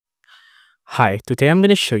Hi, today I'm going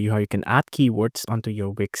to show you how you can add keywords onto your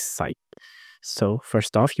Wix site. So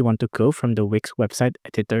first off, you want to go from the Wix website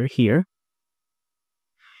editor here,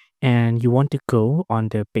 and you want to go on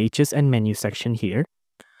the pages and menu section here.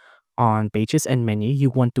 On pages and menu, you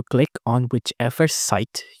want to click on whichever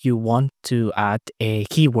site you want to add a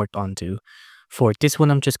keyword onto. For this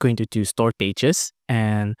one, I'm just going to do store pages.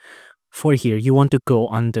 And for here, you want to go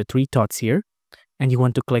on the three dots here, and you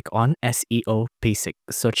want to click on SEO Basic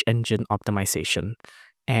Search Engine Optimization.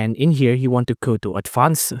 And in here, you want to go to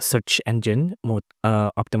Advanced Search Engine Mode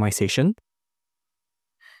Optimization.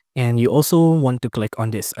 And you also want to click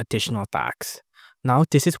on this Additional Tags. Now,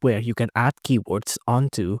 this is where you can add keywords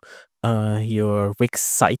onto your Wix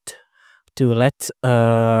site to let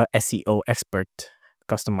SEO expert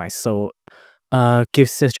customize. So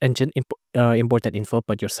give search engine important info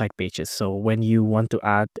about your site pages. So when you want to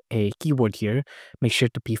add a keyword here, make sure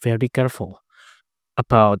to be very careful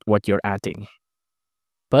about what you're adding.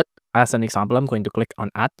 But as an example, I'm going to click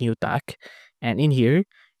on add new tag, and in here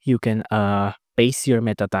you can paste your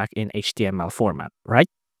meta tag in HTML format, right?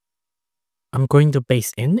 I'm going to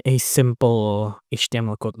paste in a simple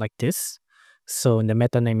HTML code like this. So the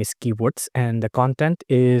meta name is keywords and the content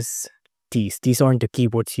is these. These aren't the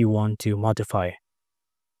keywords you want to modify.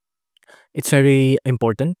 It's very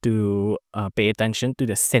important to pay attention to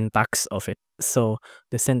the syntax of it. So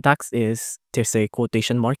the syntax is there's a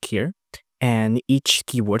quotation mark here, and each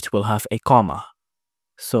keyword will have a comma.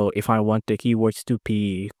 So if I want the keywords to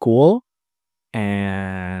be cool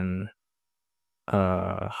and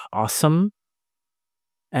awesome,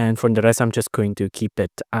 and for the rest, I'm just going to keep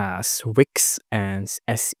it as Wix and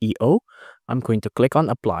SEO. I'm going to click on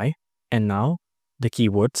apply, and now the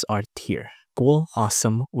keywords are here. Cool,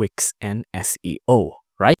 awesome, Wix, and SEO,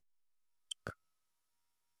 right?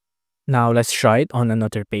 Now let's try it on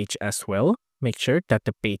another page as well. Make sure that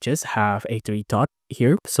the pages have a three dot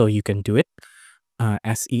here so you can do it.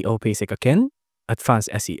 SEO basic again, advanced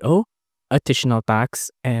SEO, additional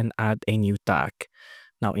tags, and add a new tag.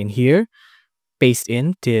 Now in here, paste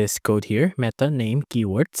in this code here, meta name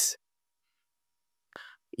keywords.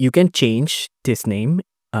 You can change this name,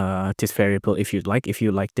 this variable if you'd like. If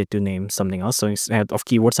you liked it to name something else. So instead of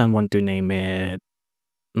keywords, I want to name it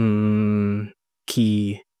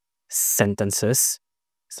key sentences,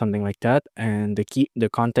 something like that. And the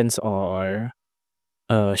contents are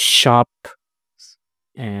shop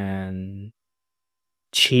and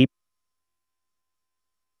cheap.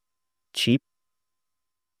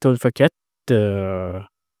 Don't forget the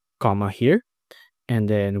comma here. And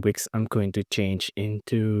then Wix, I'm going to change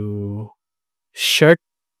into shirt,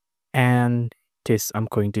 and this I'm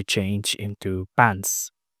going to change into pants.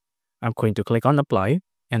 I'm going to click on apply,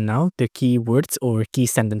 and now the keywords or key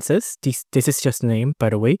sentences, this is just name, by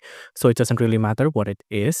the way, so it doesn't really matter what it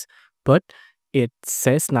is, but it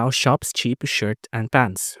says now shops cheap shirt and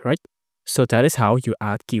pants, right? So that is how you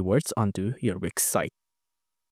add keywords onto your Wix site.